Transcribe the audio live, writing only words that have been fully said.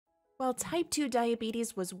While type 2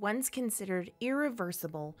 diabetes was once considered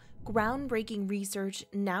irreversible, groundbreaking research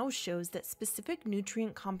now shows that specific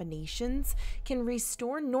nutrient combinations can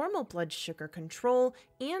restore normal blood sugar control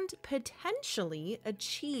and potentially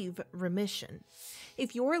achieve remission.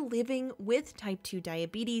 If you're living with type 2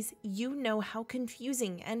 diabetes, you know how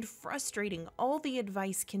confusing and frustrating all the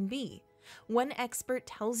advice can be. One expert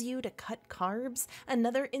tells you to cut carbs,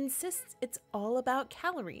 another insists it's all about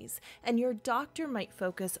calories, and your doctor might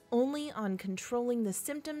focus only on controlling the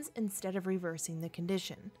symptoms instead of reversing the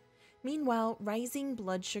condition. Meanwhile, rising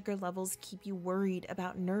blood sugar levels keep you worried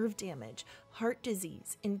about nerve damage, heart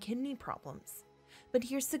disease, and kidney problems. But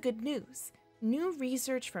here's the good news. New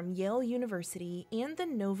research from Yale University and the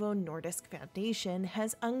Novo Nordisk Foundation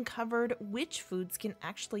has uncovered which foods can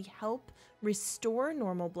actually help restore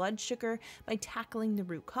normal blood sugar by tackling the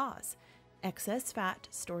root cause: excess fat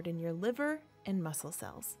stored in your liver and muscle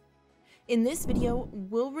cells. In this video,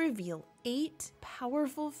 we'll reveal 8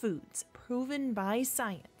 powerful foods proven by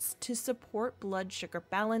science to support blood sugar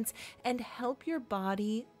balance and help your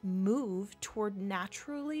body move toward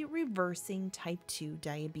naturally reversing type 2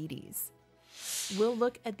 diabetes. We'll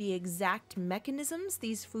look at the exact mechanisms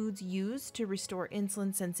these foods use to restore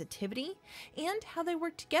insulin sensitivity and how they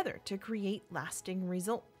work together to create lasting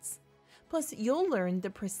results. Plus, you'll learn the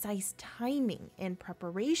precise timing and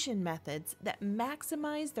preparation methods that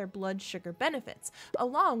maximize their blood sugar benefits,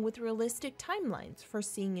 along with realistic timelines for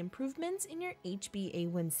seeing improvements in your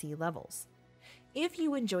HbA1c levels. If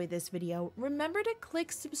you enjoyed this video, remember to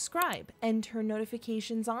click subscribe and turn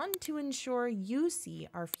notifications on to ensure you see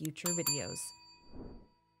our future videos.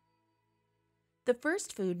 The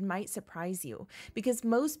first food might surprise you because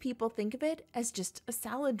most people think of it as just a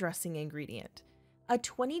salad dressing ingredient. A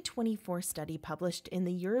 2024 study published in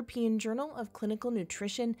the European Journal of Clinical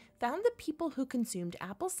Nutrition found that people who consumed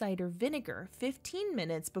apple cider vinegar 15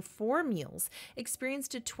 minutes before meals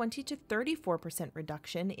experienced a 20 to 34%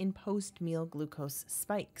 reduction in post-meal glucose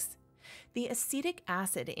spikes. The acetic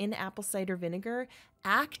acid in apple cider vinegar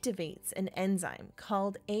activates an enzyme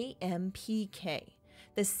called AMPK,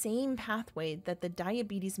 the same pathway that the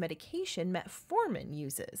diabetes medication metformin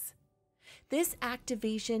uses. This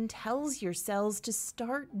activation tells your cells to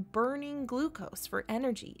start burning glucose for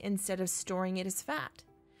energy instead of storing it as fat.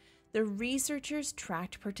 The researchers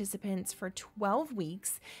tracked participants for 12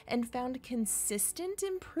 weeks and found consistent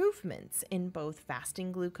improvements in both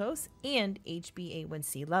fasting glucose and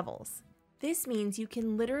HbA1c levels. This means you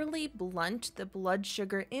can literally blunt the blood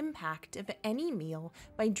sugar impact of any meal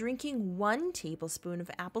by drinking 1 tablespoon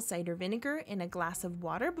of apple cider vinegar in a glass of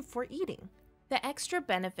water before eating. The extra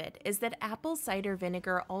benefit is that apple cider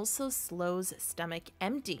vinegar also slows stomach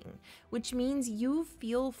emptying, which means you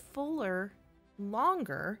feel fuller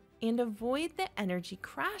longer and avoid the energy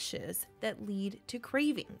crashes that lead to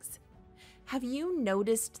cravings. Have you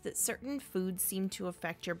noticed that certain foods seem to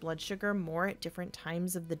affect your blood sugar more at different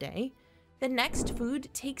times of the day? The next food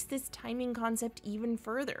takes this timing concept even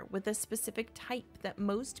further with a specific type that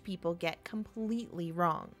most people get completely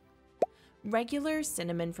wrong. Regular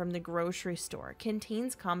cinnamon from the grocery store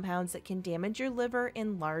contains compounds that can damage your liver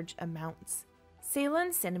in large amounts.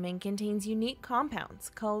 Ceylon cinnamon contains unique compounds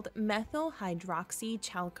called methyl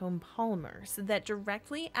hydroxychalcone polymers that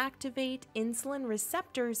directly activate insulin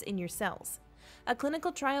receptors in your cells. A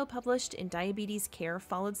clinical trial published in Diabetes Care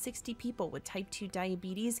followed 60 people with type 2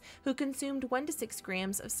 diabetes who consumed 1 to 6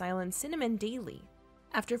 grams of Ceylon cinnamon daily.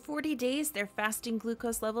 After 40 days, their fasting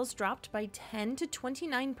glucose levels dropped by 10 to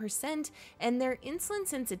 29%, and their insulin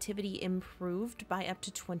sensitivity improved by up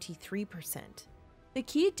to 23%. The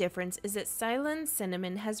key difference is that Ceylon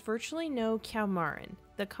cinnamon has virtually no coumarin,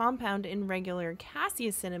 the compound in regular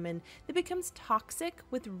cassia cinnamon that becomes toxic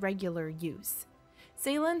with regular use.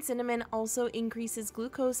 Ceylon cinnamon also increases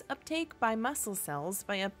glucose uptake by muscle cells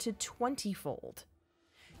by up to 20-fold.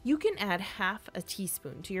 You can add half a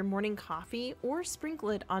teaspoon to your morning coffee or sprinkle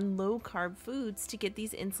it on low-carb foods to get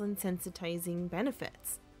these insulin sensitizing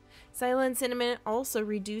benefits. Ceylon cinnamon also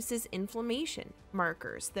reduces inflammation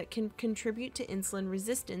markers that can contribute to insulin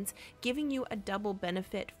resistance, giving you a double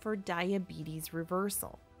benefit for diabetes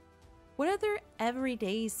reversal. What other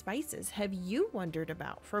everyday spices have you wondered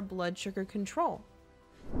about for blood sugar control?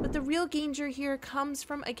 But the real danger here comes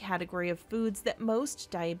from a category of foods that most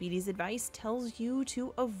diabetes advice tells you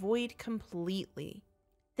to avoid completely.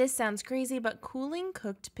 This sounds crazy, but cooling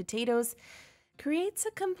cooked potatoes creates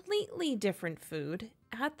a completely different food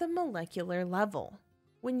at the molecular level.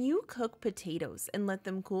 When you cook potatoes and let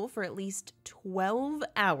them cool for at least 12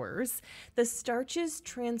 hours, the starches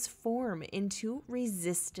transform into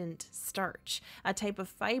resistant starch, a type of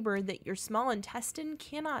fiber that your small intestine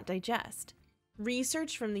cannot digest.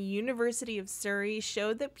 Research from the University of Surrey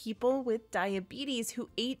showed that people with diabetes who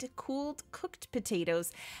ate cooled cooked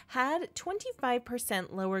potatoes had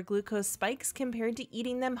 25% lower glucose spikes compared to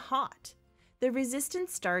eating them hot. The resistant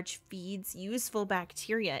starch feeds useful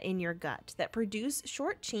bacteria in your gut that produce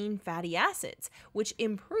short-chain fatty acids, which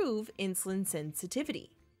improve insulin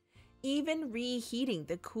sensitivity. Even reheating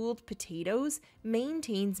the cooled potatoes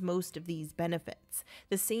maintains most of these benefits.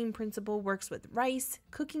 The same principle works with rice.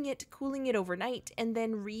 Cooking it, cooling it overnight, and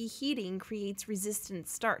then reheating creates resistant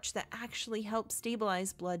starch that actually helps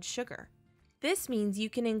stabilize blood sugar. This means you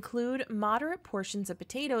can include moderate portions of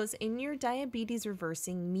potatoes in your diabetes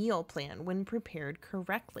reversing meal plan when prepared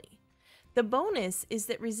correctly. The bonus is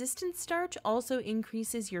that resistant starch also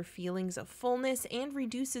increases your feelings of fullness and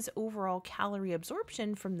reduces overall calorie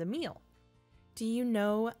absorption from the meal. Do you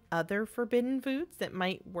know other forbidden foods that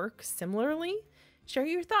might work similarly? Share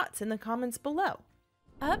your thoughts in the comments below.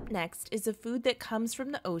 Up next is a food that comes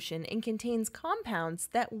from the ocean and contains compounds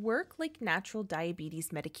that work like natural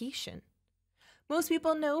diabetes medication. Most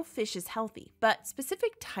people know fish is healthy, but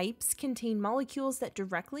specific types contain molecules that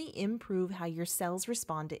directly improve how your cells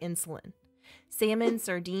respond to insulin. Salmon,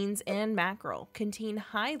 sardines, and mackerel contain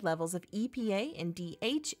high levels of EPA and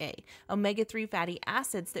DHA, omega-3 fatty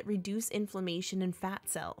acids that reduce inflammation in fat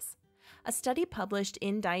cells. A study published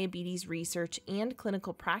in Diabetes Research and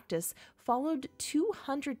Clinical Practice followed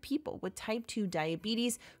 200 people with type 2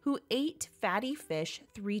 diabetes who ate fatty fish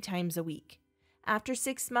 3 times a week. After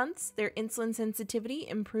 6 months, their insulin sensitivity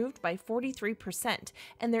improved by 43%,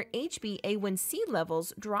 and their HbA1c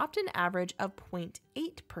levels dropped an average of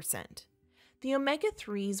 0.8%. The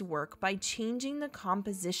omega-3s work by changing the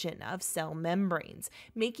composition of cell membranes,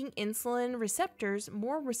 making insulin receptors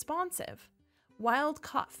more responsive.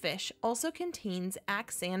 Wild-caught fish also contains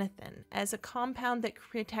axanthin as a compound that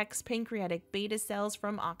protects pancreatic beta cells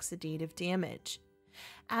from oxidative damage.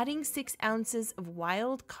 Adding 6 ounces of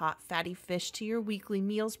wild-caught fatty fish to your weekly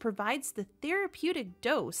meals provides the therapeutic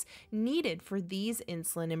dose needed for these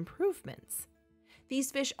insulin improvements. These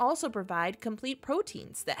fish also provide complete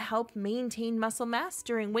proteins that help maintain muscle mass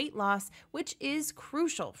during weight loss, which is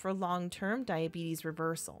crucial for long-term diabetes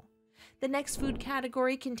reversal. The next food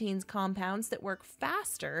category contains compounds that work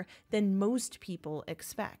faster than most people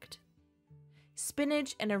expect.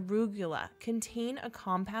 Spinach and arugula contain a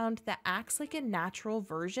compound that acts like a natural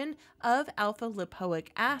version of alpha-lipoic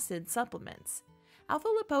acid supplements.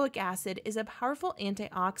 Alpha-lipoic acid is a powerful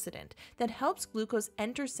antioxidant that helps glucose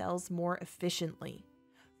enter cells more efficiently.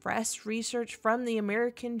 Fresh research from the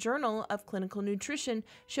American Journal of Clinical Nutrition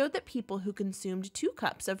showed that people who consumed 2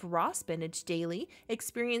 cups of raw spinach daily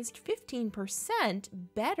experienced 15%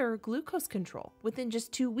 better glucose control within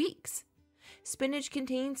just 2 weeks. Spinach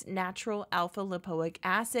contains natural alpha-lipoic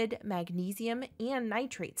acid, magnesium, and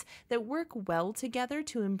nitrates that work well together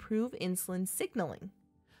to improve insulin signaling.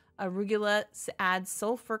 Arugula adds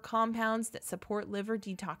sulfur compounds that support liver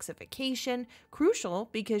detoxification, crucial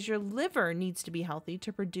because your liver needs to be healthy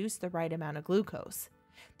to produce the right amount of glucose.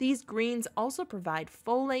 These greens also provide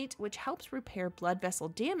folate, which helps repair blood vessel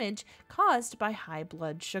damage caused by high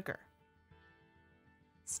blood sugar.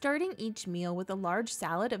 Starting each meal with a large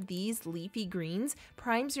salad of these leafy greens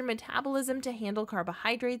primes your metabolism to handle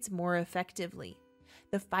carbohydrates more effectively.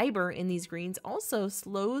 The fiber in these greens also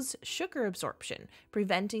slows sugar absorption,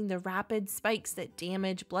 preventing the rapid spikes that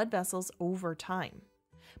damage blood vessels over time.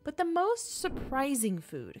 But the most surprising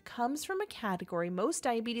food comes from a category most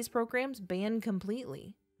diabetes programs ban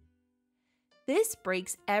completely. This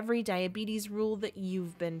breaks every diabetes rule that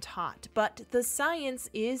you've been taught, but the science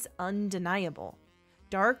is undeniable.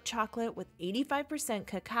 Dark chocolate with 85%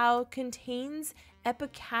 cacao contains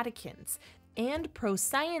epicatechins and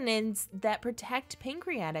procyanins that protect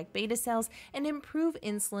pancreatic beta cells and improve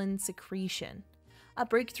insulin secretion. A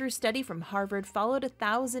breakthrough study from Harvard followed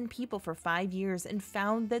 1,000 people for 5 years and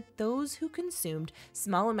found that those who consumed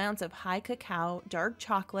small amounts of high cacao dark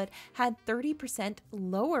chocolate had 30%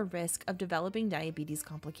 lower risk of developing diabetes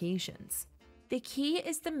complications. The key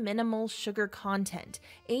is the minimal sugar content.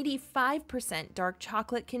 85% dark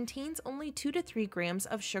chocolate contains only 2 to 3 grams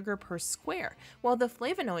of sugar per square, while the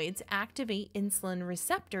flavonoids activate insulin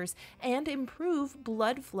receptors and improve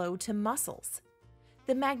blood flow to muscles.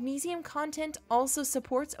 The magnesium content also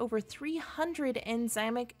supports over 300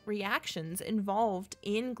 enzymic reactions involved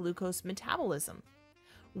in glucose metabolism.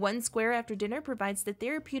 1 square after dinner provides the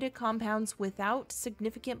therapeutic compounds without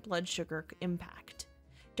significant blood sugar impact.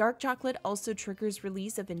 Dark chocolate also triggers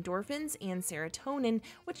release of endorphins and serotonin,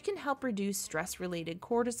 which can help reduce stress-related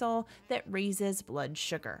cortisol that raises blood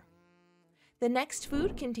sugar. The next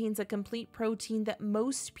food contains a complete protein that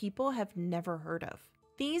most people have never heard of.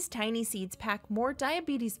 These tiny seeds pack more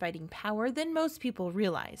diabetes-fighting power than most people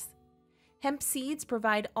realize. Hemp seeds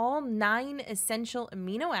provide all 9 essential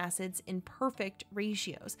amino acids in perfect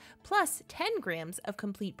ratios, plus 10 grams of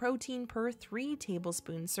complete protein per 3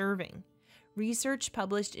 tablespoon serving. Research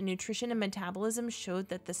published in Nutrition and Metabolism showed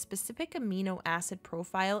that the specific amino acid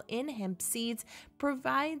profile in hemp seeds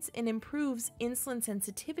provides and improves insulin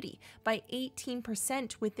sensitivity by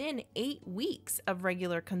 18% within 8 weeks of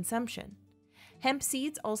regular consumption. Hemp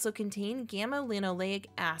seeds also contain gamma-linoleic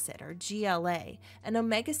acid, or GLA, an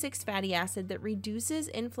omega-6 fatty acid that reduces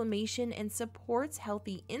inflammation and supports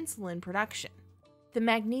healthy insulin production. The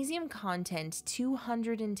magnesium content,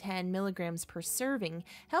 210 milligrams per serving,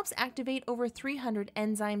 helps activate over 300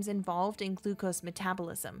 enzymes involved in glucose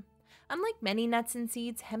metabolism. Unlike many nuts and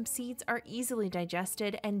seeds, hemp seeds are easily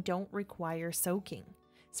digested and don't require soaking.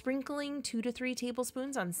 Sprinkling 2 to 3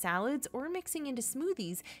 tablespoons on salads or mixing into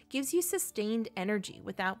smoothies gives you sustained energy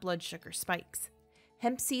without blood sugar spikes.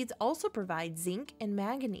 Hemp seeds also provide zinc and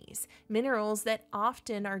manganese, minerals that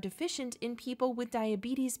often are deficient in people with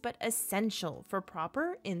diabetes but essential for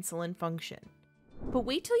proper insulin function. But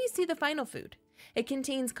wait till you see the final food. It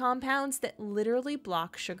contains compounds that literally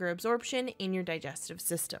block sugar absorption in your digestive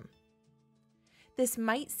system. This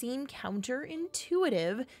might seem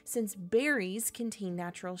counterintuitive since berries contain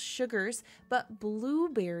natural sugars, but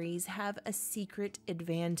blueberries have a secret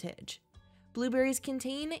advantage. Blueberries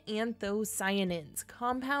contain anthocyanins,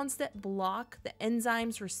 compounds that block the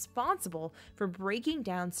enzymes responsible for breaking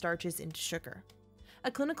down starches into sugar. A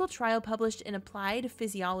clinical trial published in Applied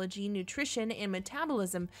Physiology, Nutrition, and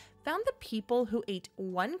Metabolism found that people who ate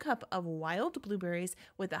 1 cup of wild blueberries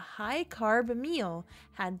with a high-carb meal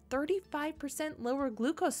had 35% lower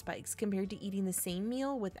glucose spikes compared to eating the same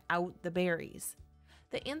meal without the berries.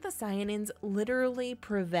 The anthocyanins literally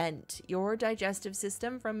prevent your digestive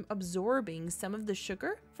system from absorbing some of the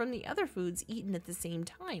sugar from the other foods eaten at the same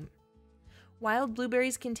time. Wild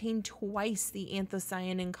blueberries contain twice the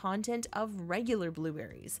anthocyanin content of regular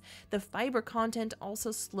blueberries. The fiber content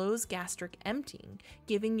also slows gastric emptying,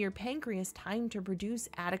 giving your pancreas time to produce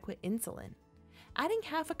adequate insulin. Adding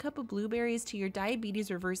half a cup of blueberries to your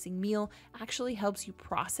diabetes reversing meal actually helps you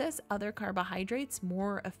process other carbohydrates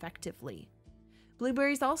more effectively.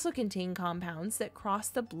 Blueberries also contain compounds that cross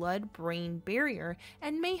the blood-brain barrier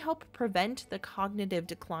and may help prevent the cognitive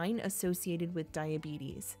decline associated with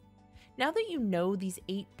diabetes. Now that you know these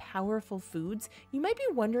 8 powerful foods, you might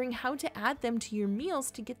be wondering how to add them to your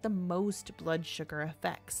meals to get the most blood sugar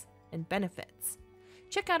effects and benefits.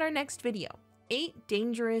 Check out our next video, 8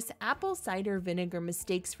 dangerous apple cider vinegar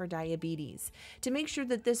mistakes for diabetes, to make sure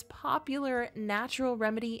that this popular natural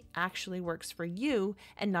remedy actually works for you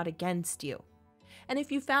and not against you. And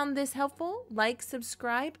if you found this helpful, like,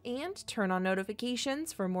 subscribe, and turn on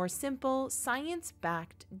notifications for more simple,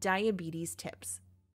 science-backed diabetes tips.